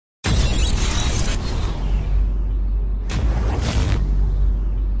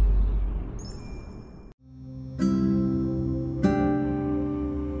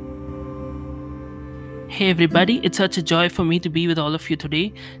Hey everybody, it's such a joy for me to be with all of you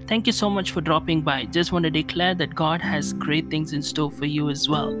today. Thank you so much for dropping by. Just want to declare that God has great things in store for you as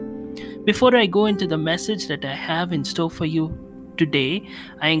well. Before I go into the message that I have in store for you today,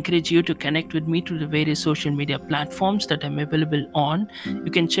 I encourage you to connect with me through the various social media platforms that I'm available on. You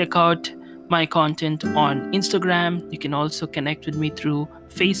can check out my content on Instagram. You can also connect with me through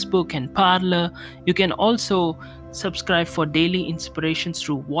Facebook and Parler. You can also subscribe for daily inspirations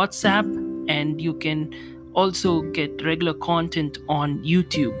through WhatsApp, and you can also get regular content on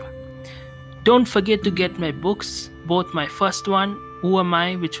YouTube. Don't forget to get my books, both my first one, Who Am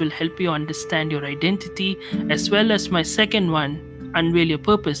I, which will help you understand your identity, as well as my second one, Unveil Your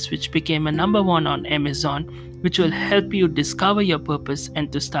Purpose, which became a number one on Amazon, which will help you discover your purpose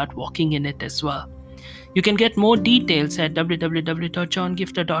and to start walking in it as well. You can get more details at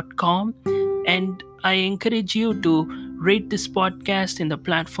www.johngiftah.com, and I encourage you to rate this podcast in the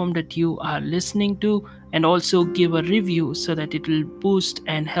platform that you are listening to, and also give a review so that it will boost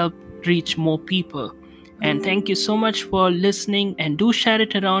and help reach more people. And thank you so much for listening, and do share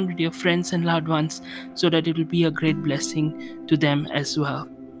it around with your friends and loved ones so that it will be a great blessing to them as well.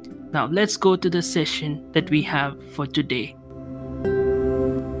 Now, let's go to the session that we have for today.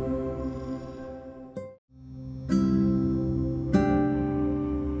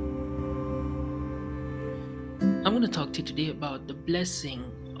 I'm going to talk to you today about the blessing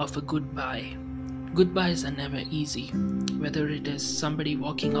of a goodbye. Goodbyes are never easy, whether it is somebody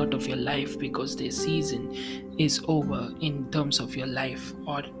walking out of your life because their season is over in terms of your life,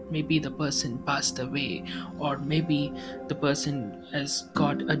 or maybe the person passed away, or maybe the person has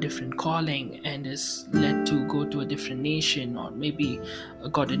got a different calling and is led to go to a different nation, or maybe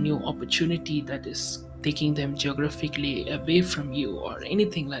got a new opportunity that is taking them geographically away from you, or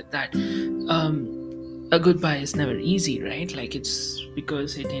anything like that. A goodbye is never easy, right? Like, it's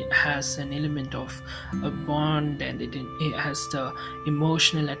because it has an element of a bond, and it has the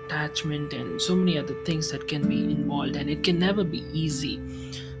emotional attachment and so many other things that can be involved, and it can never be easy.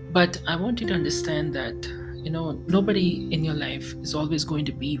 But I want you to understand that, nobody in your life is always going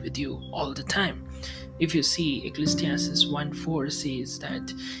to be with you all the time. If you see, Ecclesiastes 1:4 says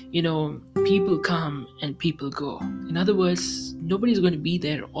that, people come and people go. In other words, nobody's going to be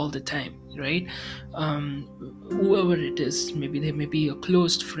there all the time, right? Whoever it is, maybe they may be a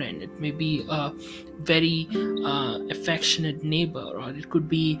close friend, it may be a very affectionate neighbor, or it could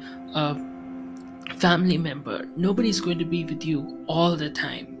be a family member. Nobody's going to be with you all the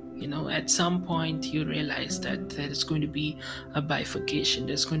time. At some point you realize that there is going to be a bifurcation,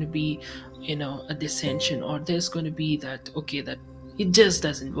 there's going to be a dissension, or there's going to be that it just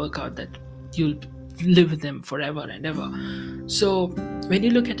doesn't work out, that you'll live with them forever and ever. So when you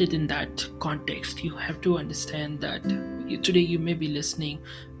look at it in that context, you have to understand that today you may be listening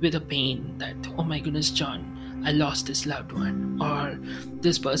with a pain that, oh my goodness, John, I lost this loved one, or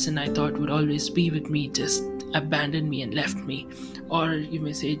this person I thought would always be with me just abandoned me and left me. Or you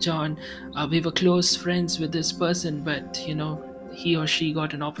may say, John, we were close friends with this person, but he or she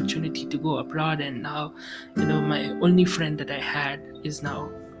got an opportunity to go abroad, and now my only friend that I had is now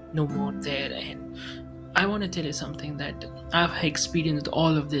no more there. And I want to tell you something, that I've experienced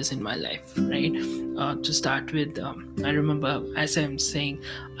all of this in my life, right? To start with, I remember, as I'm saying,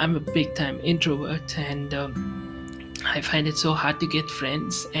 I'm a big time introvert, and I find it so hard to get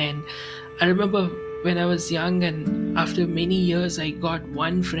friends. And I remember when I was young, and after many years I got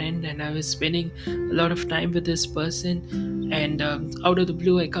one friend, and I was spending a lot of time with this person, and out of the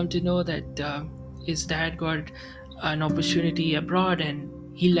blue I come to know that his dad got an opportunity abroad, and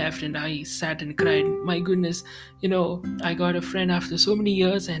he left, and I sat and cried. My goodness, I got a friend after so many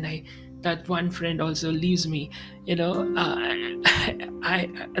years, and that one friend also leaves me. I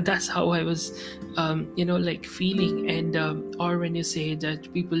that's how I was like feeling. And or when you say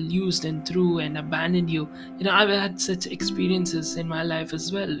that people used and threw and abandoned you, I've had such experiences in my life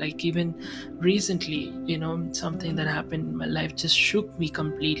as well. Like, even recently, something that happened in my life just shook me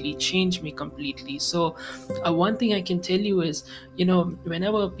completely, changed me completely. So one thing I can tell you is,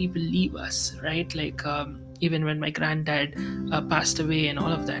 whenever people leave us, right, like even when my granddad passed away and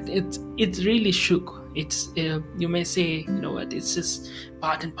all of that, it really shook. It's you may say, what, it's just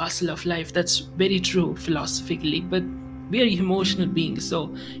part and parcel of life. That's very true philosophically, but we are emotional beings,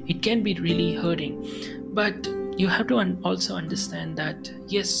 so it can be really hurting. But you have to also understand that,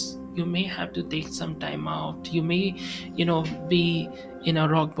 yes, you may have to take some time out, you may be in a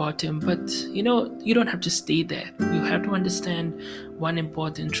rock bottom, but you don't have to stay there. You have to understand one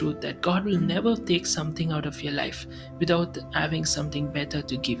important truth, that God will never take something out of your life without having something better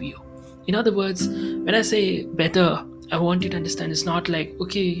to give you. In other words, when I say better, I want you to understand it's not like,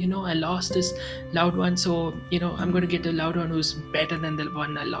 okay, I lost this loved one, so I'm going to get a loved one who's better than the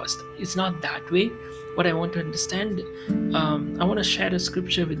one I lost. It's not that way. What I want to understand, I want to share a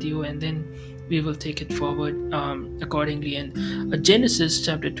scripture with you, and then we will take it forward accordingly. And Genesis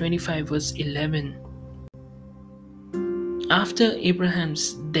chapter 25 verse 11. After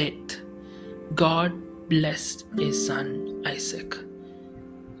Abraham's death, God blessed his son Isaac.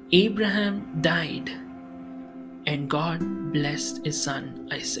 Abraham died and God blessed his son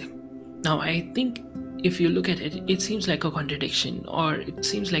Isaac. Now, I think if you look at it, it seems like a contradiction, or it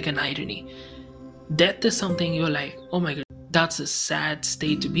seems like an irony. Death is something you're like, oh my god, that's a sad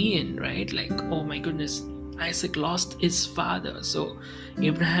state to be in, right? Like, oh my goodness, Isaac lost his father, so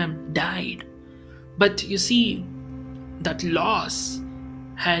Abraham died. But you see, that loss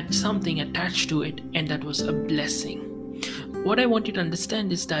had something attached to it, and that was a blessing. What I want you to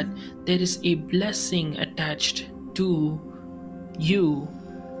understand is that there is a blessing attached to you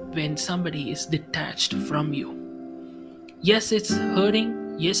when somebody is detached from you. Yes, it's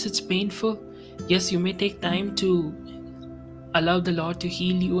hurting. Yes, it's painful. Yes, you may take time to allow the Lord to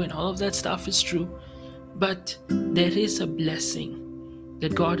heal you, and all of that stuff is true. But there is a blessing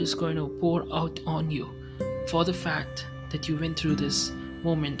that God is going to pour out on you for the fact that you went through this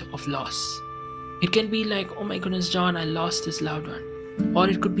moment of loss. It can be like, oh my goodness, John, I lost this loved one. Or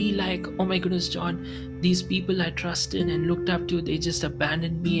it could be like, oh my goodness, John, these people I trusted and looked up to, they just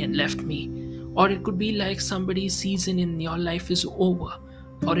abandoned me and left me. Or it could be like somebody's season in your life is over.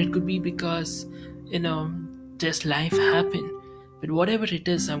 Or it could be because, just life happened. But whatever it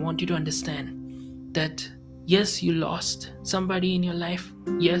is, I want you to understand that yes, you lost somebody in your life.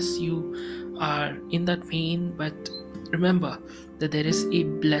 Yes, you are in that pain, but remember that there is a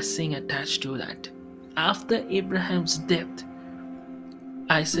blessing attached to that. After Abraham's death,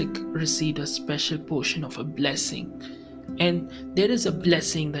 Isaac received a special portion of a blessing. And there is a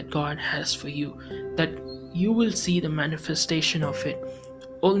blessing that God has for you, that you will see the manifestation of it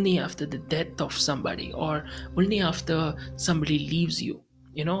only after the death of somebody, or only after somebody leaves you.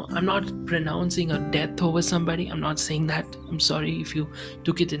 I'm not pronouncing a death over somebody. I'm not saying that. I'm sorry if you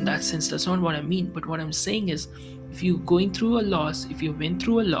took it in that sense. That's not what I mean. But what I'm saying is, if you're going through a loss, if you went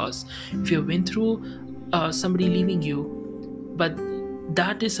through a loss, if you went through somebody leaving you, but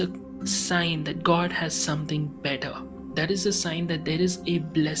that is a sign that God has something better. That is a sign that there is a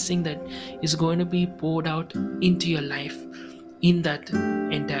blessing that is going to be poured out into your life in that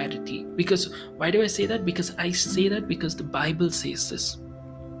entirety. Because why do I say that? Because I say that because the Bible says this.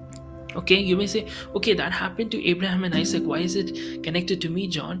 Okay, you may say, okay, that happened to Abraham and Isaac. Why is it connected to me,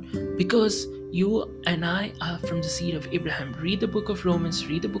 John? Because you and I are from the seed of Abraham. Read the book of Romans,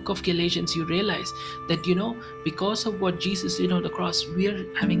 read the book of Galatians. You realize that, because of what Jesus did on the cross, we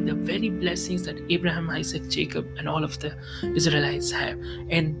are having the very blessings that Abraham, Isaac, Jacob, and all of the Israelites have.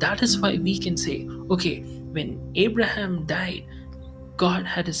 And that is why we can say, okay, when Abraham died, God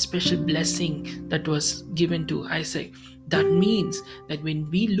had a special blessing that was given to Isaac. That means that when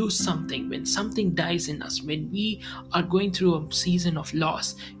we lose something, when something dies in us, when we are going through a season of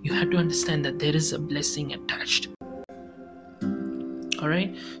loss, you have to understand that there is a blessing attached. All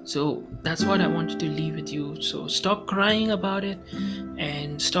right, so that's what I wanted to leave with you. So stop crying about it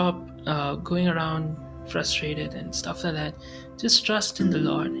and stop going around frustrated and stuff like that. Just trust in the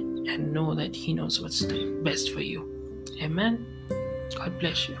Lord and know that He knows what's the best for you. Amen. God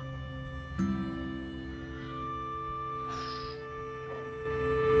bless you.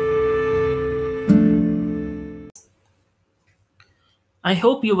 I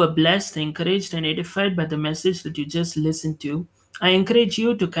hope you were blessed, encouraged, and edified by the message that you just listened to. I encourage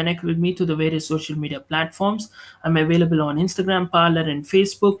you to connect with me through the various social media platforms. I'm available on Instagram, Parler, and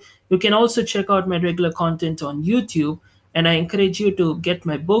Facebook. You can also check out my regular content on YouTube. And I encourage you to get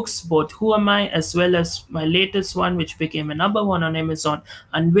my books, both Who Am I, as well as my latest one, which became a number one on Amazon,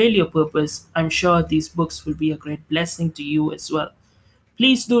 Unveil Your Purpose. I'm sure these books will be a great blessing to you as well.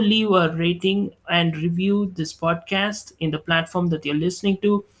 Please do leave a rating and review this podcast in the platform that you're listening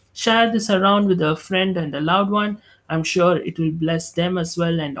to. Share this around with a friend and a loved one. I'm sure it will bless them as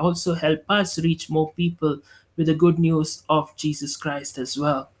well and also help us reach more people with the good news of Jesus Christ as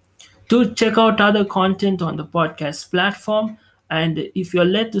well. Do check out other content on the podcast platform. And if you're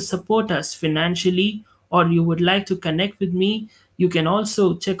led to support us financially or you would like to connect with me, you can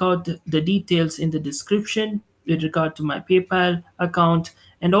also check out the details in the description with regard to my PayPal account.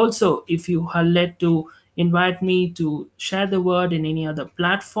 And also, if you are led to invite me to share the word in any other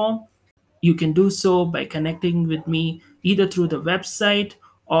platform, you can do so by connecting with me either through the website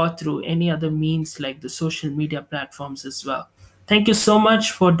or through any other means like the social media platforms as well. Thank you so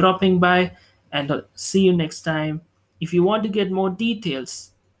much for dropping by, and I'll see you next time. If you want to get more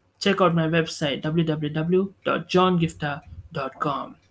details, check out my website www.johngiftah.com.